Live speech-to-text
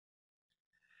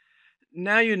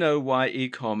Now you know why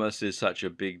e-commerce is such a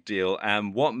big deal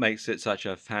and what makes it such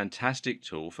a fantastic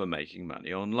tool for making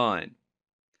money online.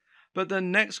 But the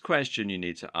next question you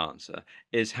need to answer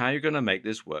is how you're going to make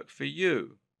this work for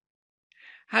you.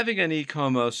 Having an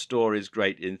e-commerce store is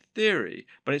great in theory,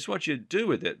 but it's what you do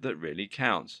with it that really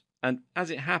counts. And as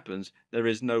it happens, there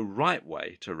is no right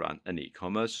way to run an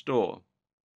e-commerce store.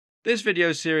 This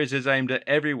video series is aimed at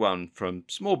everyone from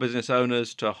small business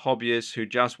owners to hobbyists who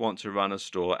just want to run a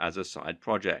store as a side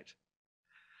project.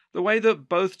 The way that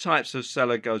both types of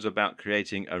seller goes about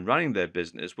creating and running their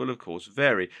business will of course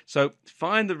vary, so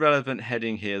find the relevant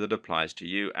heading here that applies to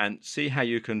you and see how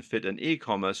you can fit an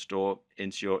e-commerce store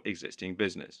into your existing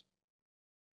business.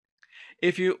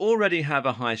 If you already have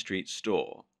a high street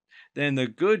store, then the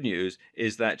good news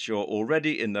is that you're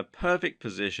already in the perfect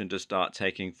position to start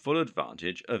taking full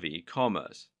advantage of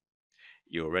e-commerce.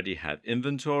 You already have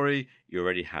inventory, you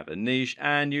already have a niche,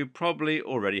 and you probably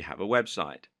already have a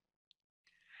website.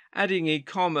 Adding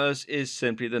e-commerce is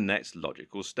simply the next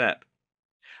logical step.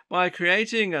 By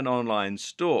creating an online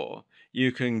store,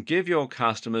 you can give your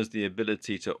customers the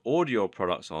ability to order your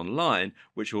products online,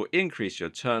 which will increase your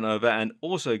turnover and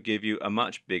also give you a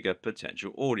much bigger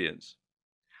potential audience.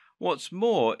 What's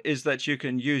more is that you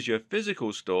can use your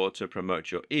physical store to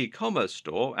promote your e-commerce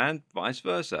store and vice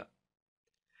versa.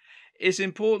 It's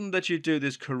important that you do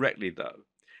this correctly though.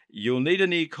 You'll need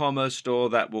an e-commerce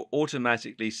store that will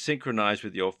automatically synchronize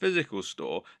with your physical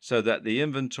store so that the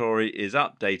inventory is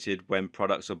updated when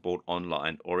products are bought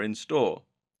online or in store.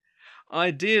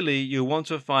 Ideally, you want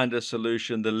to find a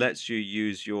solution that lets you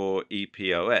use your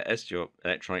EPOS, your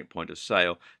electronic point of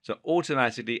sale, to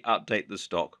automatically update the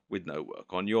stock with no work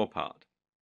on your part.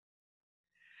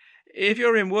 If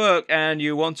you're in work and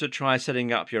you want to try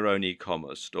setting up your own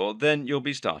e-commerce store, then you'll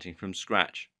be starting from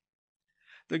scratch.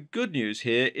 The good news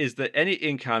here is that any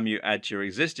income you add to your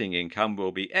existing income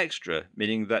will be extra,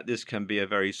 meaning that this can be a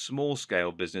very small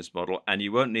scale business model and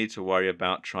you won't need to worry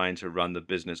about trying to run the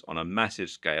business on a massive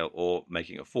scale or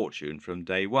making a fortune from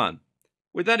day one.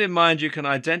 With that in mind, you can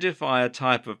identify a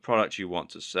type of product you want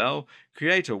to sell,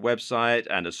 create a website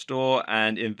and a store,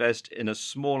 and invest in a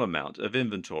small amount of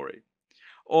inventory.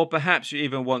 Or perhaps you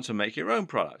even want to make your own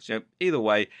products. Either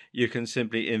way, you can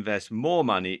simply invest more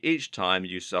money each time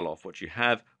you sell off what you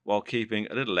have while keeping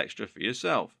a little extra for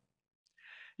yourself.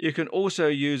 You can also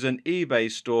use an eBay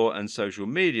store and social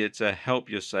media to help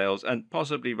your sales and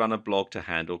possibly run a blog to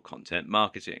handle content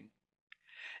marketing.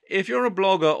 If you're a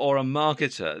blogger or a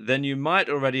marketer, then you might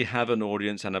already have an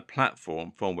audience and a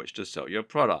platform from which to sell your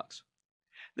products.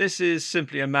 This is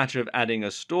simply a matter of adding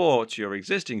a store to your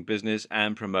existing business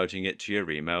and promoting it to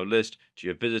your email list, to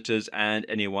your visitors, and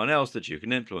anyone else that you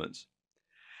can influence.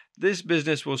 This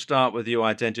business will start with you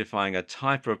identifying a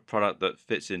type of product that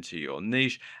fits into your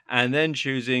niche and then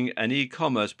choosing an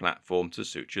e-commerce platform to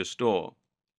suit your store.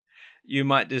 You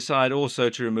might decide also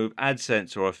to remove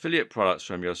AdSense or affiliate products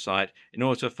from your site in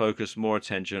order to focus more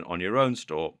attention on your own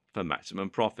store for maximum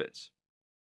profits.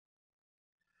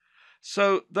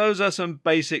 So those are some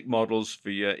basic models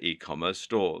for your e-commerce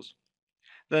stores.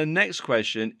 The next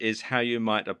question is how you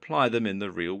might apply them in the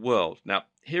real world. Now,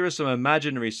 here are some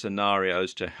imaginary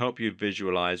scenarios to help you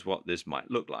visualize what this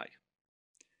might look like.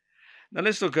 Now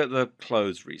let's look at the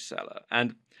clothes reseller.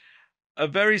 And a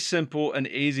very simple and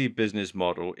easy business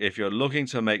model if you're looking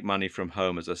to make money from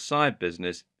home as a side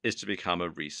business is to become a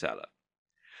reseller.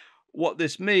 What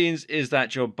this means is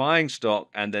that you're buying stock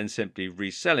and then simply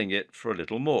reselling it for a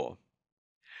little more.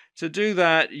 To do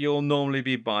that, you'll normally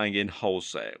be buying in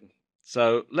wholesale.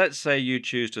 So let's say you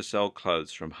choose to sell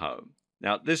clothes from home.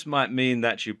 Now, this might mean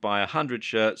that you buy 100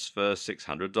 shirts for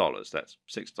 $600, that's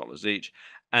 $6 each,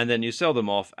 and then you sell them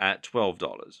off at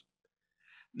 $12.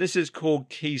 This is called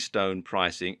keystone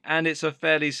pricing, and it's a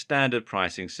fairly standard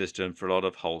pricing system for a lot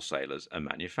of wholesalers and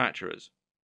manufacturers.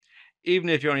 Even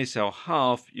if you only sell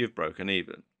half, you've broken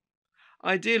even.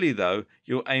 Ideally, though,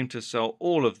 you'll aim to sell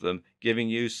all of them, giving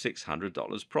you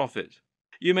 $600 profit.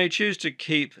 You may choose to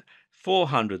keep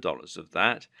 $400 of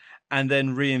that and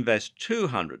then reinvest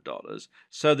 $200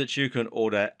 so that you can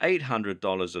order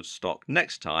 $800 of stock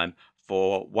next time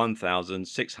for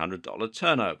 $1,600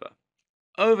 turnover.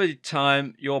 Over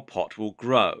time, your pot will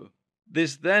grow.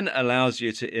 This then allows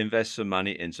you to invest some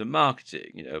money into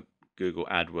marketing, Google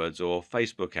AdWords or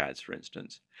Facebook ads, for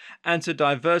instance, and to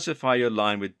diversify your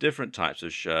line with different types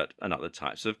of shirt and other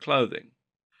types of clothing.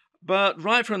 But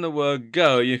right from the word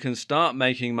go, you can start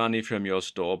making money from your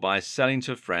store by selling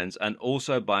to friends and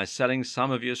also by selling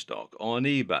some of your stock on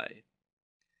eBay.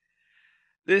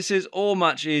 This is all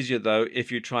much easier though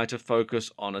if you try to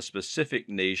focus on a specific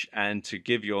niche and to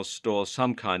give your store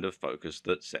some kind of focus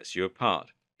that sets you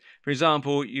apart. For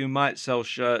example, you might sell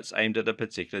shirts aimed at a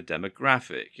particular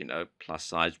demographic, plus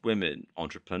size women,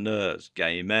 entrepreneurs,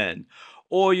 gay men.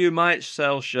 Or you might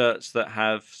sell shirts that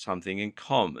have something in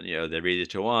common, they're easy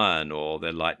to iron, or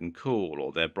they're light and cool,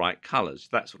 or they're bright colors,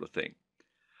 that sort of thing.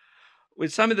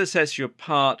 With something that sets you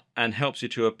apart and helps you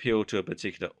to appeal to a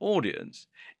particular audience,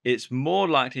 it's more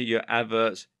likely your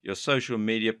adverts, your social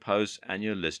media posts, and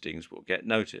your listings will get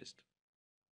noticed.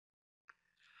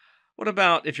 What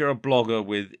about if you're a blogger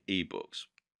with ebooks?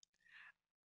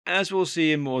 As we'll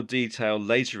see in more detail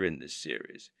later in this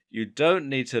series, you don't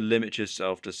need to limit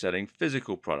yourself to selling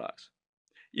physical products.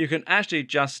 You can actually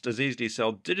just as easily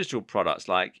sell digital products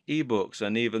like ebooks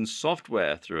and even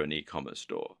software through an e-commerce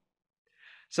store.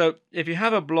 So, if you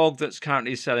have a blog that's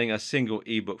currently selling a single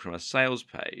ebook from a sales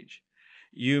page,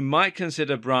 you might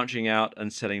consider branching out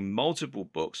and selling multiple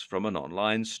books from an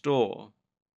online store.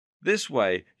 This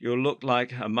way, you'll look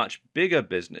like a much bigger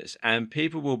business and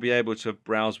people will be able to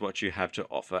browse what you have to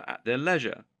offer at their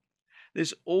leisure.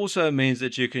 This also means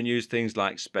that you can use things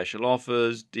like special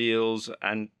offers, deals,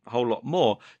 and a whole lot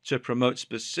more to promote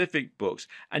specific books,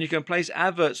 and you can place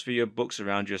adverts for your books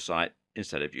around your site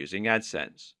instead of using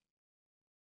AdSense.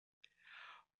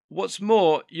 What's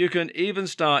more, you can even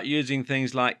start using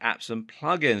things like apps and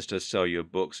plugins to sell your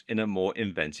books in a more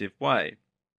inventive way.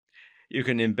 You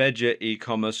can embed your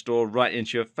e-commerce store right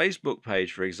into your Facebook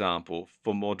page, for example,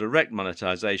 for more direct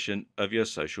monetization of your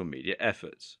social media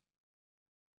efforts.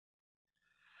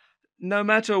 No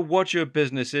matter what your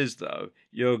business is, though,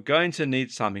 you're going to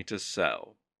need something to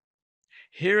sell.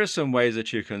 Here are some ways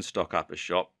that you can stock up a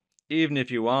shop, even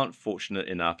if you aren't fortunate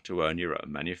enough to own your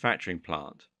own manufacturing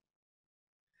plant.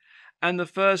 And the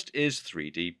first is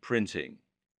 3D printing.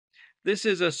 This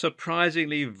is a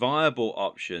surprisingly viable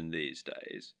option these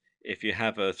days. If you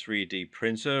have a 3D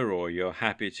printer or you're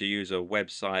happy to use a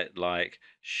website like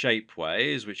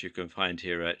Shapeways, which you can find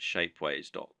here at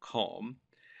shapeways.com,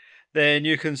 then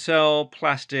you can sell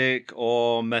plastic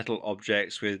or metal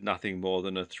objects with nothing more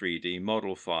than a 3D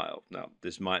model file. Now,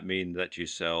 this might mean that you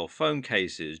sell phone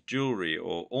cases, jewelry,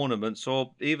 or ornaments,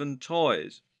 or even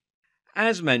toys.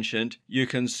 As mentioned, you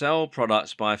can sell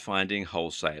products by finding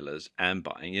wholesalers and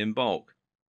buying in bulk.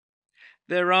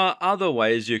 There are other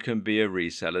ways you can be a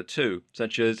reseller too,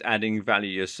 such as adding value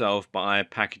yourself by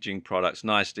packaging products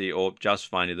nicely or just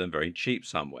finding them very cheap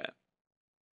somewhere.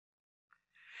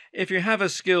 If you have a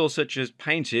skill such as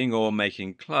painting or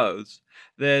making clothes,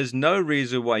 there's no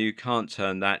reason why you can't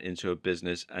turn that into a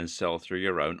business and sell through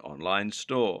your own online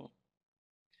store.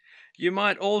 You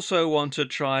might also want to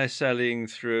try selling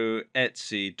through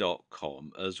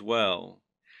Etsy.com as well.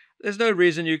 There's no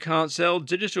reason you can't sell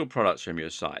digital products from your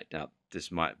site. Now,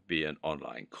 this might be an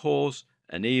online course,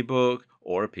 an ebook,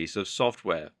 or a piece of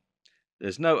software.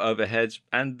 There's no overheads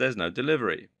and there's no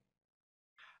delivery.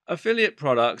 Affiliate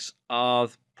products are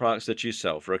products that you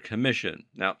sell for a commission.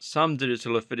 Now, some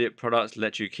digital affiliate products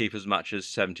let you keep as much as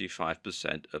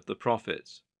 75% of the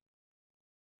profits.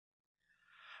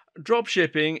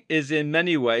 Dropshipping is in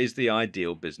many ways the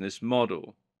ideal business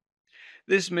model.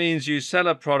 This means you sell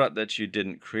a product that you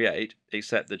didn't create,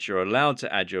 except that you're allowed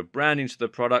to add your branding to the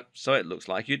product so it looks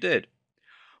like you did.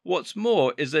 What's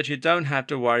more is that you don't have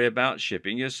to worry about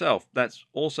shipping yourself. That's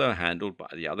also handled by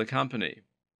the other company.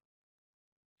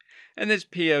 And there's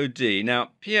POD.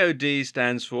 Now, POD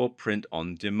stands for print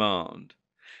on demand.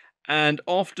 And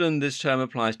often this term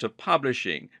applies to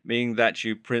publishing, meaning that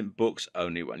you print books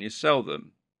only when you sell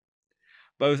them.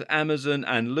 Both Amazon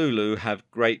and Lulu have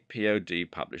great POD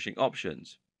publishing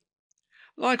options.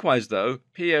 Likewise, though,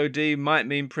 POD might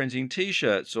mean printing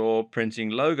t-shirts or printing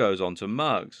logos onto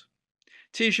mugs.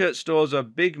 T-shirt stores are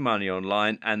big money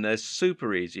online and they're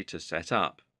super easy to set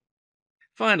up.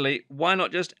 Finally, why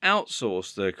not just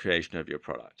outsource the creation of your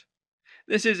product?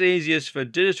 This is easiest for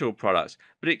digital products,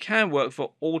 but it can work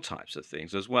for all types of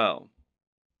things as well.